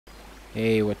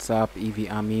Hey, what's up,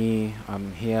 EEVEE Army?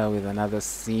 I'm here with another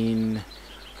scene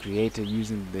created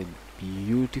using the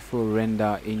beautiful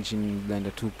render engine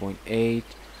Blender 2.8.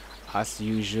 As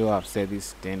usual, I've said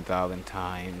this 10,000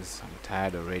 times. I'm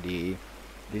tired already.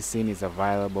 This scene is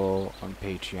available on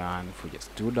Patreon for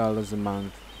just $2 a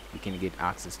month. You can get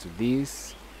access to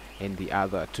this and the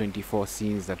other 24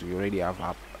 scenes that we already have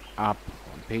up on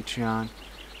Patreon.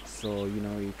 So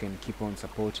you can keep on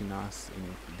supporting us in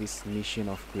this mission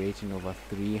of creating over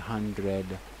 300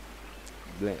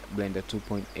 Blender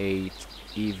 2.8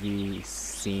 EEVEE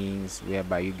scenes,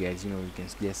 whereby you guys you can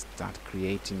just start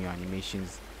creating your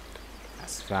animations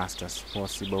as fast as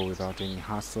possible without any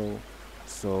hassle.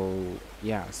 So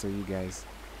yeah, so you guys,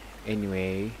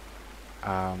 anyway,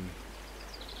 um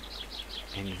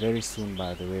and very soon,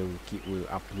 by the way, we'll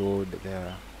upload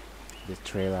the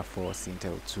trailer for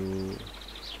Sintel 2.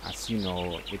 As you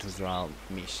know, it was our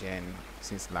mission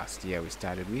since last year we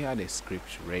started. We had a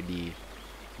script ready,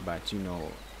 but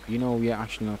we are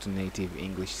actually not native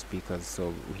English speakers,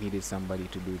 so we needed somebody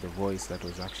to do the voice that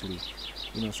was actually,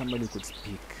 somebody who could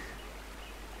speak,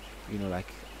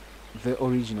 like the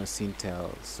original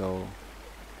Sintel. So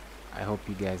I hope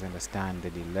you guys understand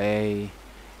the delay.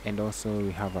 And also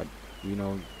we have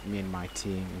me and my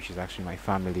team, which is actually my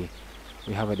family,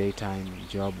 we have a daytime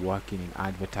job working in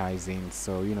advertising.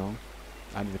 So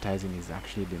advertising is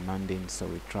actually demanding, so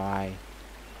we try.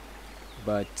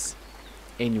 But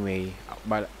anyway,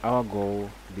 but our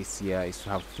goal this year is to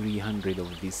have 300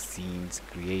 of these scenes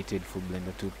created for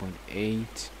Blender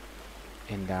 2.8.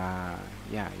 And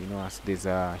yeah, as there's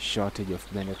a shortage of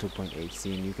Blender 2.8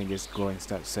 scene, you can just go and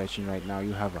start searching right now.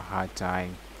 You have a hard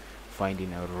time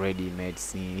finding a ready-made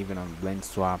scene even on Blend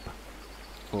Swap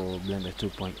for Blender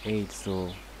 2.8.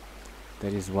 So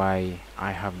that is why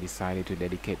I have decided to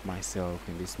dedicate myself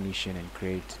in this mission and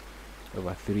create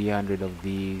over 300 of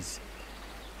these.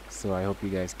 So I hope you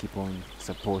guys keep on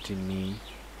supporting me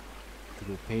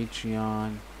through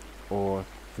Patreon or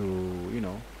through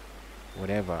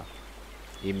whatever,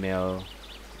 email,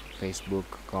 Facebook,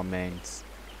 comments.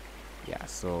 Yeah,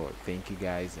 so thank you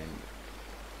guys, and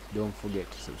don't forget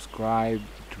to subscribe.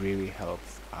 It really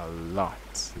helps a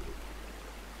lot.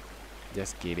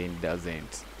 Just kidding,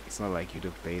 doesn't. It's not like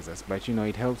YouTube pays us, but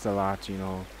it helps a lot.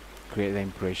 Create the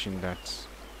impression that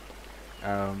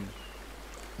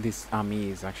this army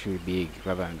is actually big,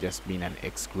 rather than just being an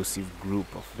exclusive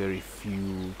group of very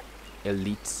few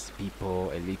elite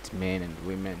people, elite men and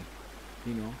women.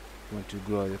 Want to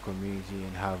grow the community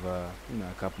and have a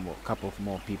couple of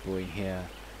more people in here,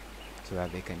 so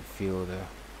that they can feel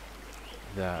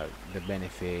the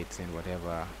benefits and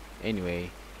whatever. Anyway,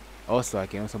 also I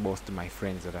can also boast to my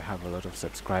friends that I have a lot of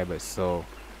subscribers, so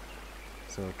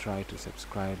try to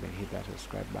subscribe and hit that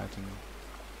subscribe button.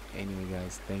 Anyway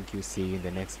guys, thank you. See you in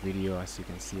the next video. As you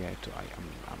can see, I'm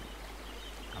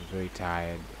very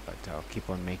tired, but I'll keep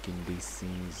on making these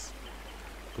scenes.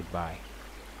 Goodbye.